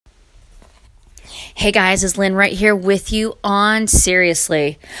Hey guys, it's Lynn right here with you on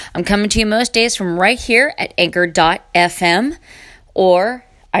Seriously. I'm coming to you most days from right here at anchor.fm, or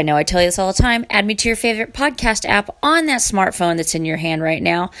I know I tell you this all the time, add me to your favorite podcast app on that smartphone that's in your hand right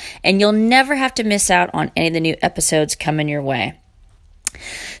now, and you'll never have to miss out on any of the new episodes coming your way.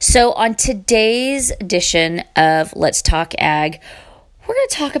 So on today's edition of Let's Talk Ag, we're going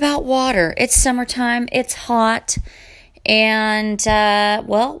to talk about water. It's summertime, it's hot, and,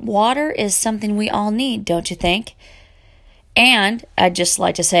 water is something we all need, don't you think? And I'd just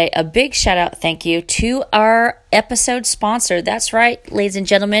like to say a big shout out thank you to our episode sponsor. That's right, ladies and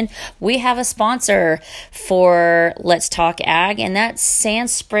gentlemen, we have a sponsor for Let's Talk Ag, and that's Sand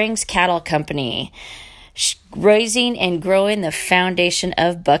Springs Cattle Company, raising and growing the foundation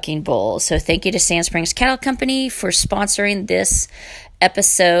of bucking bulls. So thank you to Sand Springs Cattle Company for sponsoring this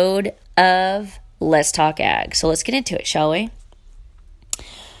episode of Let's Talk Ag. So let's get into it, shall we?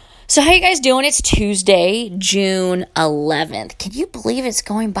 So how you guys doing? It's Tuesday, June 11th. Can you believe it's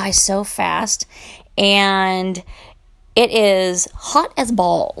going by so fast? And it is hot as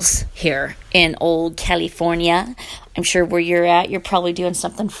balls here in old California. I'm sure where you're at, you're probably doing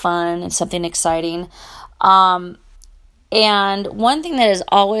something fun and something exciting. And one thing that is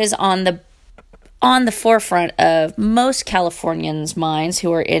always on the forefront of most Californians' minds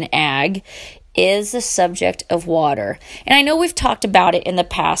who are in ag is the subject of water. And I know we've talked about it in the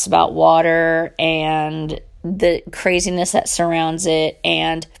past about water and the craziness that surrounds it.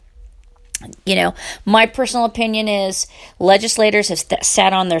 And, you know, my personal opinion is legislators have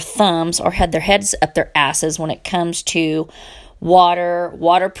sat on their thumbs or had their heads up their asses when it comes to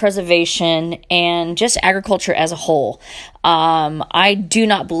water preservation, and just agriculture as a whole. I do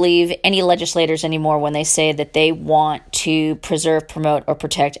not believe any legislators anymore when they say that they want to preserve, promote, or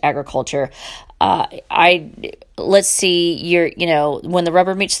protect agriculture. Let's see, when the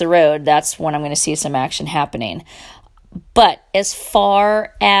rubber meets the road, that's when I'm going to see some action happening. But as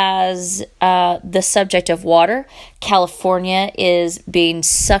far as the subject of water, California is being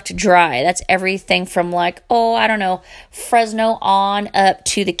sucked dry. That's everything from Fresno on up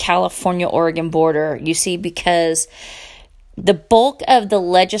to the California-Oregon border. You see, because the bulk of the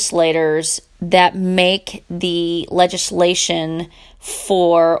legislators that make the legislation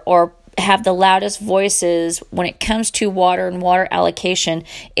for or have the loudest voices when it comes to water and water allocation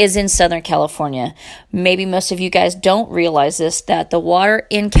is in Southern California. Maybe most of you guys don't realize this, that the water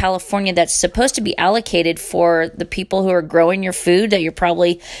in California that's supposed to be allocated for the people who are growing your food that you're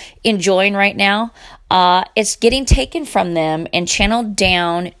probably enjoying right now, it's getting taken from them and channeled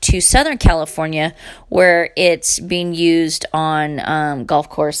down to Southern California, where it's being used on golf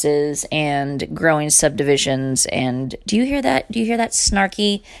courses and growing subdivisions. And do you hear that? Do you hear that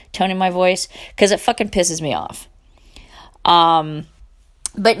snarky tone in my voice? Because it fucking pisses me off.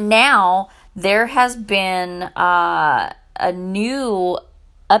 But now there has been a new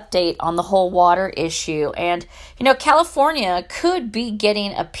update on the whole water issue. And, California could be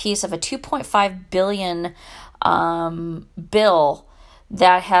getting a piece of a $2.5 billion bill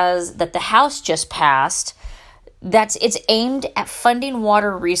that the House just passed. It's aimed at funding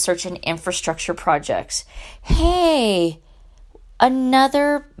water research and infrastructure projects. Hey,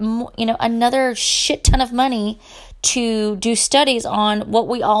 another shit ton of money to do studies on what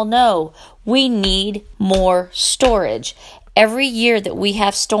we all know. We need more storage. Every year that we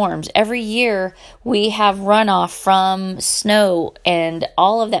have storms, every year we have runoff from snow and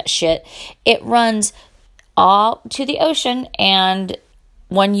all of that shit, it runs all to the ocean. And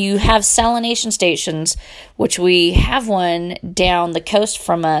when you have salination stations, which we have one down the coast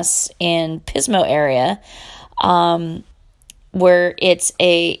from us in Pismo area, where it's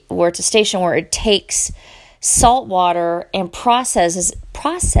a station where it takes salt water and processes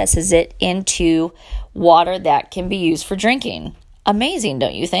it into water that can be used for drinking. Amazing,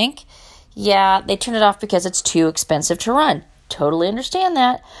 don't you think? Yeah, they turn it off because it's too expensive to run. Totally understand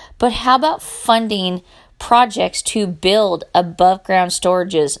that. But how about funding projects to build above ground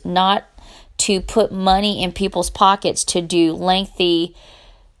storages, not to put money in people's pockets to do lengthy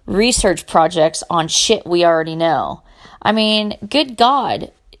research projects on shit we already know? I mean, good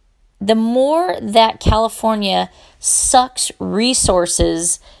God. The more that California sucks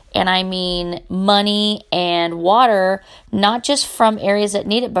resources, and I mean money and water, not just from areas that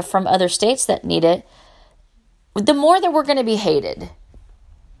need it, but from other states that need it, the more that we're going to be hated.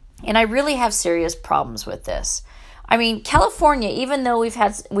 And I really have serious problems with this. I mean, California, even though we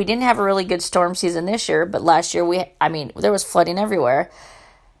didn't have a really good storm season this year, but last year there was flooding everywhere.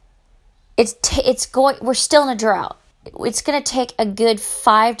 We're still in a drought. It's going to take a good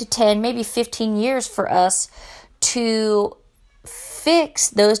 5 to 10, maybe 15 years for us to fix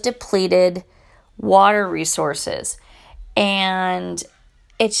those depleted water resources. And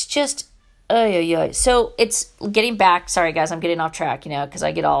it's just, so it's getting back, sorry guys, I'm getting off track, because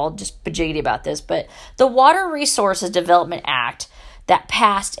I get all just bajiggity about this, but the Water Resources Development Act that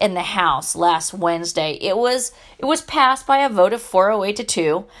passed in the House last Wednesday, it was passed by a vote of 408 to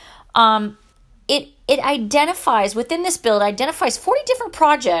 2. It identifies, within this bill, it identifies 40 different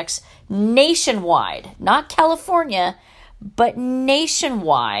projects nationwide, not California, but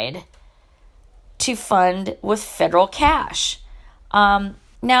nationwide, to fund with federal cash.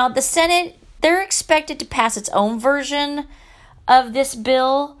 Now, the Senate, they're expected to pass its own version of this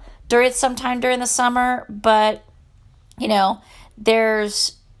bill sometime during the summer, but,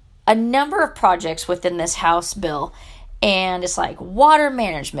 there's a number of projects within this House bill, and it's like water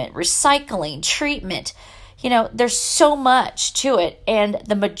management, recycling, treatment. There's so much to it, and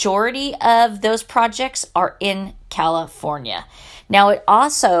the majority of those projects are in California. Now, it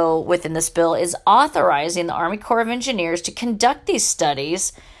also, within this bill, is authorizing the Army Corps of Engineers to conduct these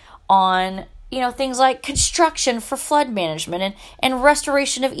studies on, things like construction for flood management and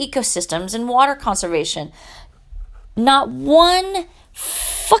restoration of ecosystems and water conservation. Not one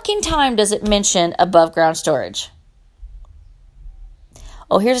fucking time does it mention above ground storage.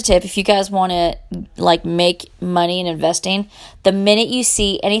 Oh, here's a tip. If you guys want to make money in investing, the minute you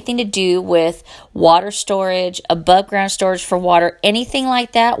see anything to do with water storage, above ground storage for water, anything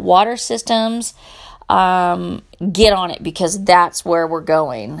like that, water systems, get on it, because that's where we're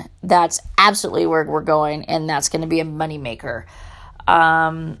going. That's absolutely where we're going, and that's going to be a moneymaker.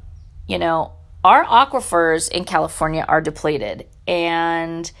 Our aquifers in California are depleted,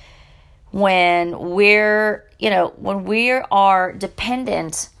 and when we are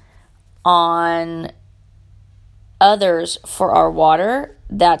dependent on others for our water,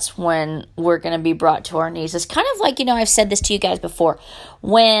 that's when we're going to be brought to our knees. It's kind of like, I've said this to you guys before.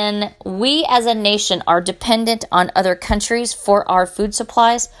 When we as a nation are dependent on other countries for our food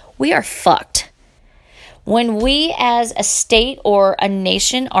supplies, we are fucked. When we as a state or a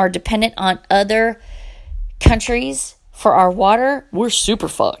nation are dependent on other countries for our water, we're super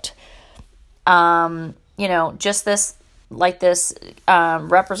fucked. Just this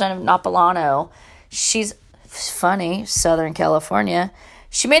Representative Napolitano, she's funny, Southern California.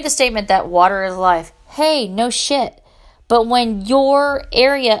 She made the statement that water is life. Hey, no shit. But when your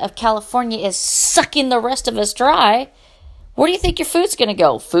area of California is sucking the rest of us dry, where do you think your food's going to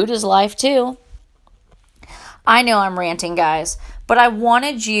go? Food is life too. I know I'm ranting, guys, but I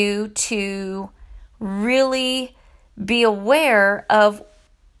wanted you to really be aware of,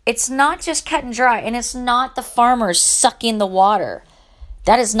 it's not just cut and dry, and it's not the farmers sucking the water.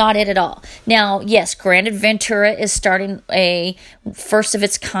 That is not it at all. Now, yes, granted, Ventura is starting a first of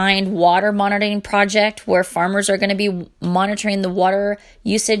its kind water monitoring project where farmers are going to be monitoring the water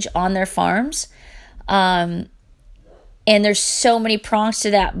usage on their farms. And there's so many prongs to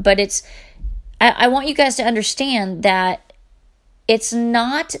that, but I want you guys to understand that it's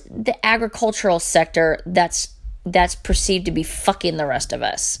not the agricultural sector that's perceived to be fucking the rest of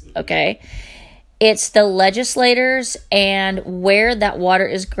us, okay? It's the legislators and where that water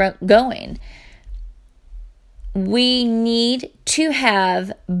is going. We need to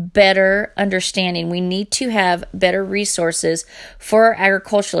have better understanding. We need to have better resources for our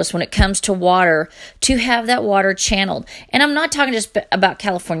agriculturalists when it comes to water, to have that water channeled. And I'm not talking just about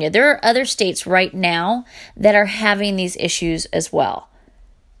California. There are other states right now that are having these issues as well.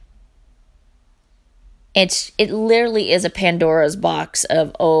 It literally is a Pandora's box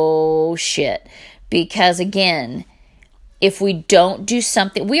of, oh shit. Because again, if we don't do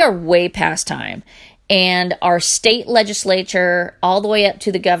something, we are way past time. And our state legislature, all the way up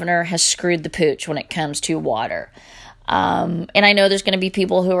to the governor, has screwed the pooch when it comes to water. And I know there's going to be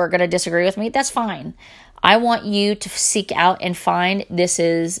people who are going to disagree with me. That's fine. I want you to seek out and find, this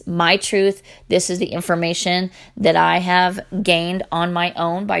is my truth. This is the information that I have gained on my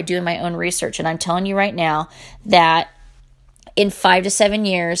own by doing my own research. And I'm telling you right now that in 5 to 7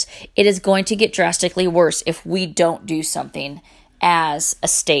 years, it is going to get drastically worse if we don't do something as a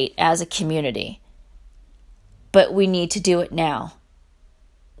state, as a community. But we need to do it now.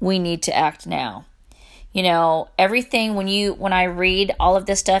 We need to act now. Everything, when I read all of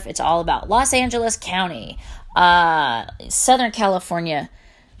this stuff, it's all about Los Angeles County, Southern California.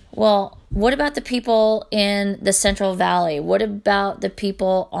 Well, what about the people in the Central Valley? What about the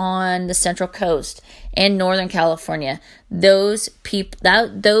people on the Central Coast and Northern California? Those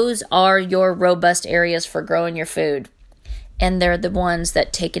are your robust areas for growing your food. And they're the ones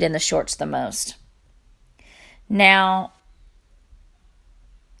that take it in the shorts the most. Now,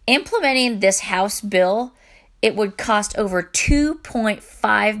 implementing this House bill, it would cost over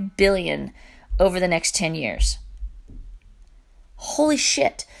 $2.5 billion over the next 10 years. Holy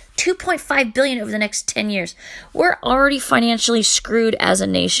shit. $2.5 billion over the next 10 years. We're already financially screwed as a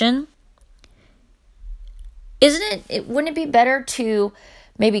nation. Wouldn't it be better to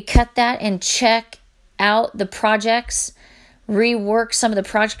maybe cut that and check out the projects, rework some of the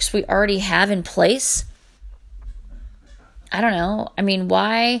projects we already have in place? I don't know. I mean,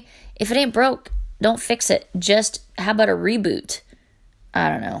 why? If it ain't broke, don't fix it. Just, how about a reboot? I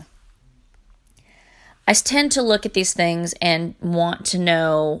don't know. I tend to look at these things and want to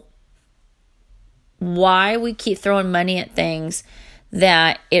know why we keep throwing money at things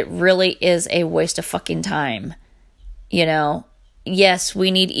that it really is a waste of fucking time. You know, yes,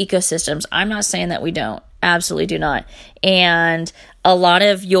 we need ecosystems. I'm not saying that we don't. Absolutely do not. And a lot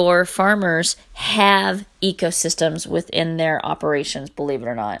of your farmers have ecosystems within their operations, believe it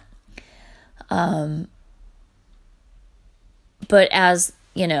or not. But as,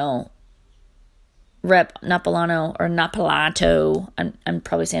 you know, Rep Napolato, I'm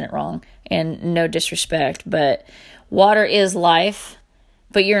probably saying it wrong, and no disrespect, but water is life,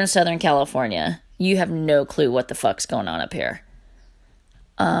 but you're in Southern California. You have no clue what the fuck's going on up here.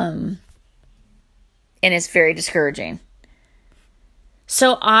 And it's very discouraging.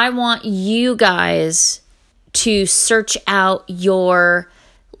 So I want you guys to search out your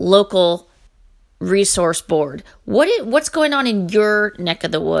local resource board. What's going on in your neck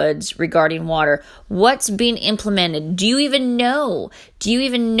of the woods regarding water? What's being implemented? Do you even know? Do you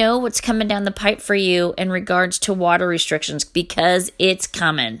even know what's coming down the pipe for you in regards to water restrictions? Because it's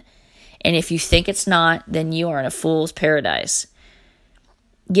coming. And if you think it's not, then you are in a fool's paradise.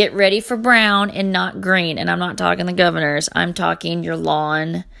 Get ready for brown and not green. And I'm not talking the governors. I'm talking your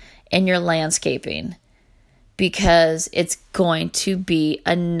lawn and your landscaping. Because it's going to be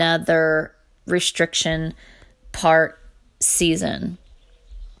another restriction part season.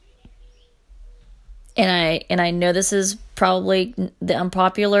 And I know this is probably the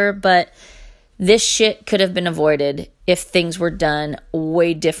unpopular, but this shit could have been avoided if things were done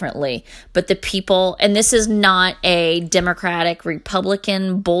way differently. But the people, and this is not a Democratic,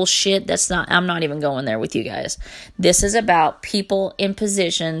 Republican bullshit. I'm not even going there with you guys. This is about people in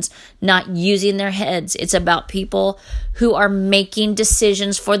positions not using their heads. It's about people who are making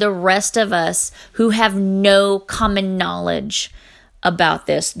decisions for the rest of us who have no common knowledge about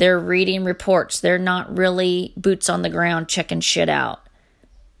this. They're reading reports. They're not really boots on the ground checking shit out.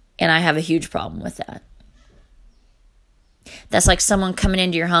 And I have a huge problem with that. That's like someone coming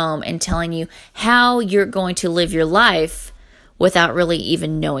into your home and telling you how you're going to live your life without really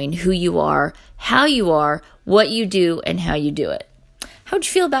even knowing who you are, how you are, what you do, and how you do it. How'd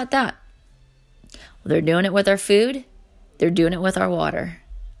you feel about that? Well, they're doing it with our food. They're doing it with our water.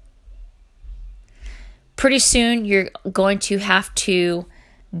 Pretty soon, you're going to have to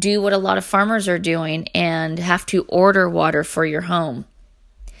do what a lot of farmers are doing and have to order water for your home.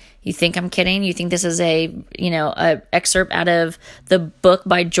 You think I'm kidding? You think this is a excerpt out of the book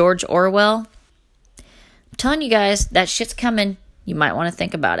by George Orwell? I'm telling you guys, that shit's coming. You might want to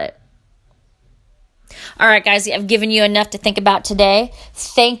think about it. All right, guys, I've given you enough to think about today.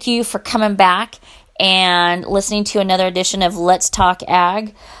 Thank you for coming back and listening to another edition of Let's Talk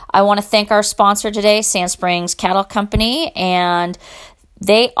Ag. I want to thank our sponsor today, Sand Springs Cattle Company, and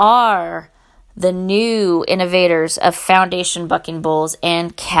they are the new innovators of foundation bucking bulls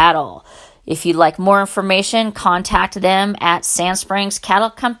and cattle. If you'd like more information, contact them at Sand Springs Cattle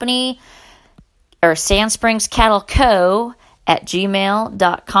Company or Sand Springs Cattle Co. at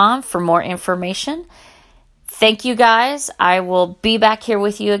gmail.com for more information. Thank you, guys. I will be back here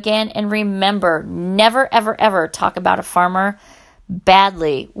with you again. And remember, never, ever, ever talk about a farmer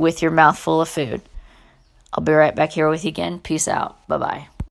badly with your mouth full of food. I'll be right back here with you again. Peace out. Bye-bye.